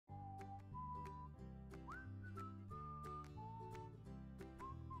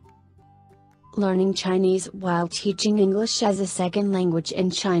Learning Chinese while teaching English as a second language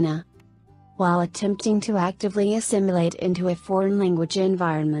in China. While attempting to actively assimilate into a foreign language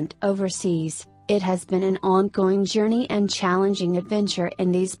environment overseas, it has been an ongoing journey and challenging adventure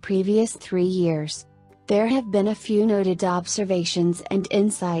in these previous 3 years. There have been a few noted observations and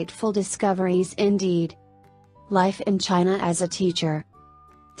insightful discoveries indeed. Life in China as a teacher.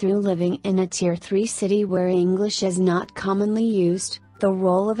 Through living in a Tier 3 city where English is not commonly used, the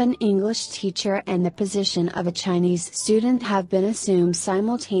role of an English teacher and the position of a Chinese student have been assumed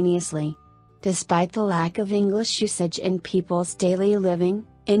simultaneously. Despite the lack of English usage in people's daily living,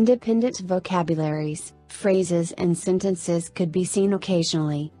 independent vocabularies, phrases and sentences could be seen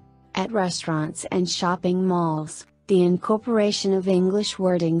occasionally. At restaurants and shopping malls, the incorporation of English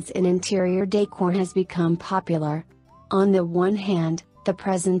wordings in interior decor has become popular. On the one hand, the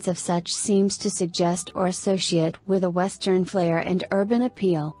presence of such seems to suggest or associate with a Western flair and urban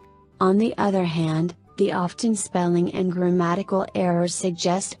appeal. On the other hand, the often spelling and grammatical errors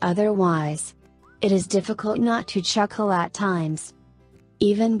suggest otherwise. It is difficult not to chuckle at times.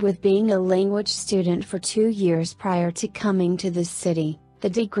 Even with being a language student for 2 years prior to coming to this city, the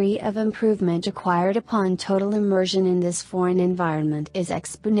degree of improvement acquired upon total immersion in this foreign environment is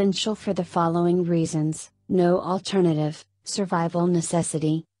exponential for the following reasons: no alternative, survival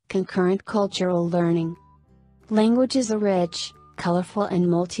necessity, concurrent cultural learning. Language is a rich, colorful and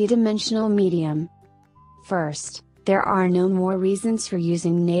multidimensional medium. First, there are no more reasons for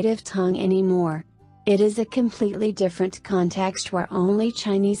using native tongue anymore. It is a completely different context where only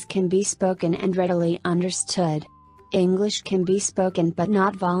Chinese can be spoken and readily understood. English can be spoken but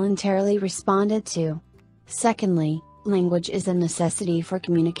not voluntarily responded to. Secondly, language is a necessity for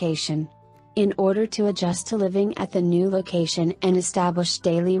communication. In order to adjust to living at the new location and establish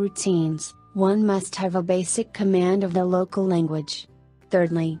daily routines, one must have a basic command of the local language.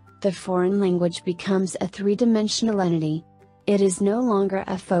 Thirdly, the foreign language becomes a three-dimensional entity. It is no longer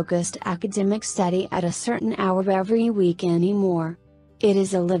a focused academic study at a certain hour every week anymore. It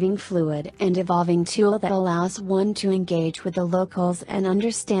is a living, fluid and evolving tool that allows one to engage with the locals and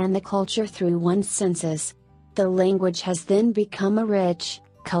understand the culture through one's senses. The language has then become a rich,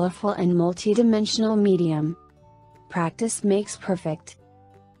 colorful and multidimensional medium. Practice makes perfect.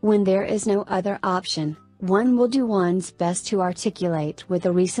 When there is no other option, one will do one's best to articulate with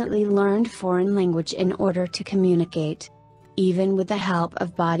a recently learned foreign language in order to communicate. Even with the help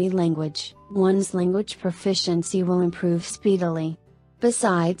of body language, one's language proficiency will improve speedily.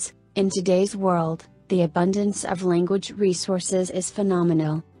 Besides, in today's world, the abundance of language resources is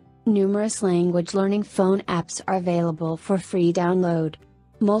phenomenal. Numerous language learning phone apps are available for free download.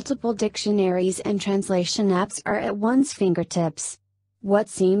 Multiple dictionaries and translation apps are at one's fingertips. What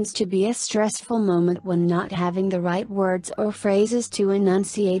seems to be a stressful moment when not having the right words or phrases to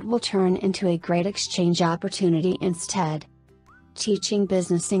enunciate will turn into a great exchange opportunity instead. Teaching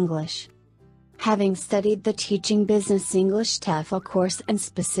Business English. Having studied the Teaching Business English TEFL course and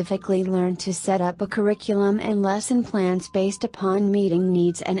specifically learned to set up a curriculum and lesson plans based upon meeting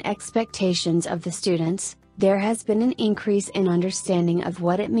needs and expectations of the students, there has been an increase in understanding of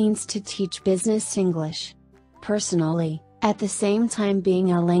what it means to teach business English. Personally, at the same time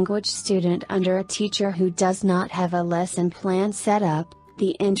being a language student under a teacher who does not have a lesson plan set up,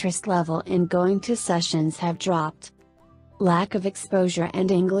 the interest level in going to sessions have dropped. Lack of exposure and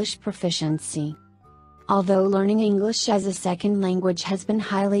English proficiency. Although learning English as a second language has been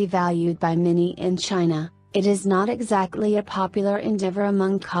highly valued by many in China, it is not exactly a popular endeavor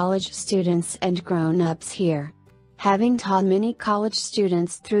among college students and grown-ups here. Having taught many college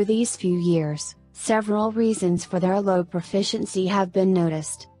students through these few years, several reasons for their low proficiency have been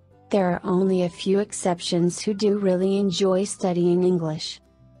noticed. There are only a few exceptions who do really enjoy studying English.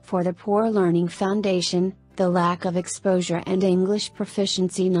 For the poor learning foundation, the lack of exposure and English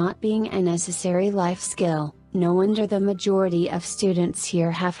proficiency not being a necessary life skill, no wonder the majority of students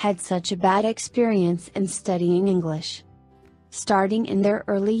here have had such a bad experience in studying English. Starting in their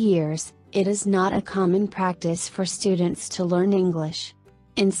early years, it is not a common practice for students to learn English.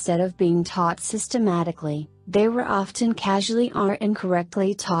 Instead of being taught systematically, they were often casually or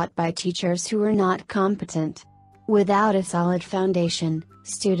incorrectly taught by teachers who were not competent. Without a solid foundation,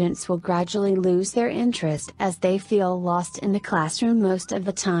 students will gradually lose their interest as they feel lost in the classroom most of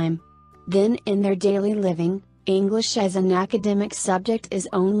the time. Then in their daily living, English as an academic subject is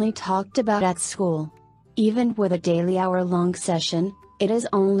only talked about at school. Even with a daily hour-long session, it is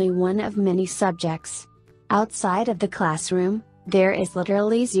only one of many subjects. Outside of the classroom, there is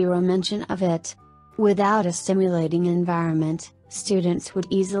literally zero mention of it. Without a stimulating environment, students would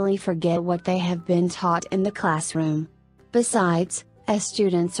easily forget what they have been taught in the classroom. Besides, as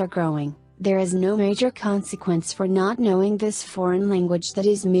students are growing, There is no major consequence for not knowing this foreign language that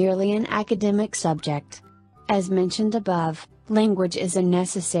is merely an academic subject. As mentioned above, language is a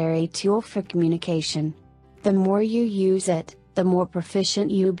necessary tool for communication. The more you use it, the more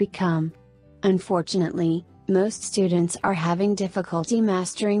proficient you become. Unfortunately, most students are having difficulty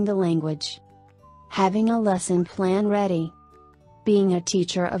mastering the language. Having a lesson plan ready. Being a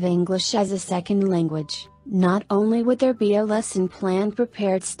teacher of English as a second language, not only would there be a lesson plan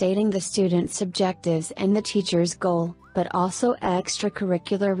prepared stating the student's objectives and the teacher's goal, but also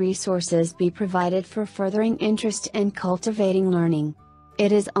extracurricular resources be provided for furthering interest and cultivating learning.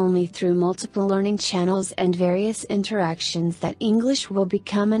 It is only through multiple learning channels and various interactions that English will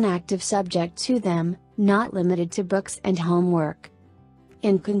become an active subject to them, not limited to books and homework.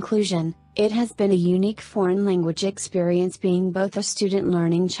 In conclusion, it has been a unique foreign language experience being both a student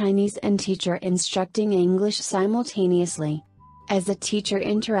learning Chinese and teacher instructing English simultaneously. As a teacher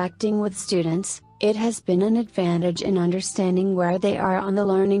interacting with students, it has been an advantage in understanding where they are on the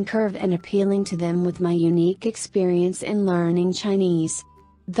learning curve and appealing to them with my unique experience in learning Chinese.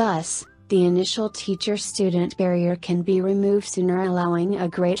 Thus, the initial teacher-student barrier can be removed sooner, allowing a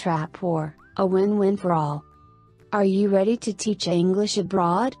great rapport, a win-win for all. Are you ready to teach English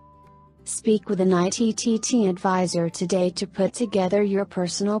abroad? Speak with an ITTT advisor today to put together your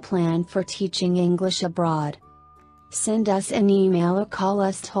personal plan for teaching English abroad. Send us an email or call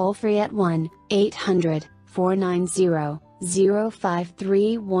us toll-free at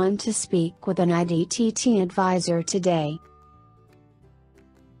 1-800-490-0531 to speak with an ITTT advisor today.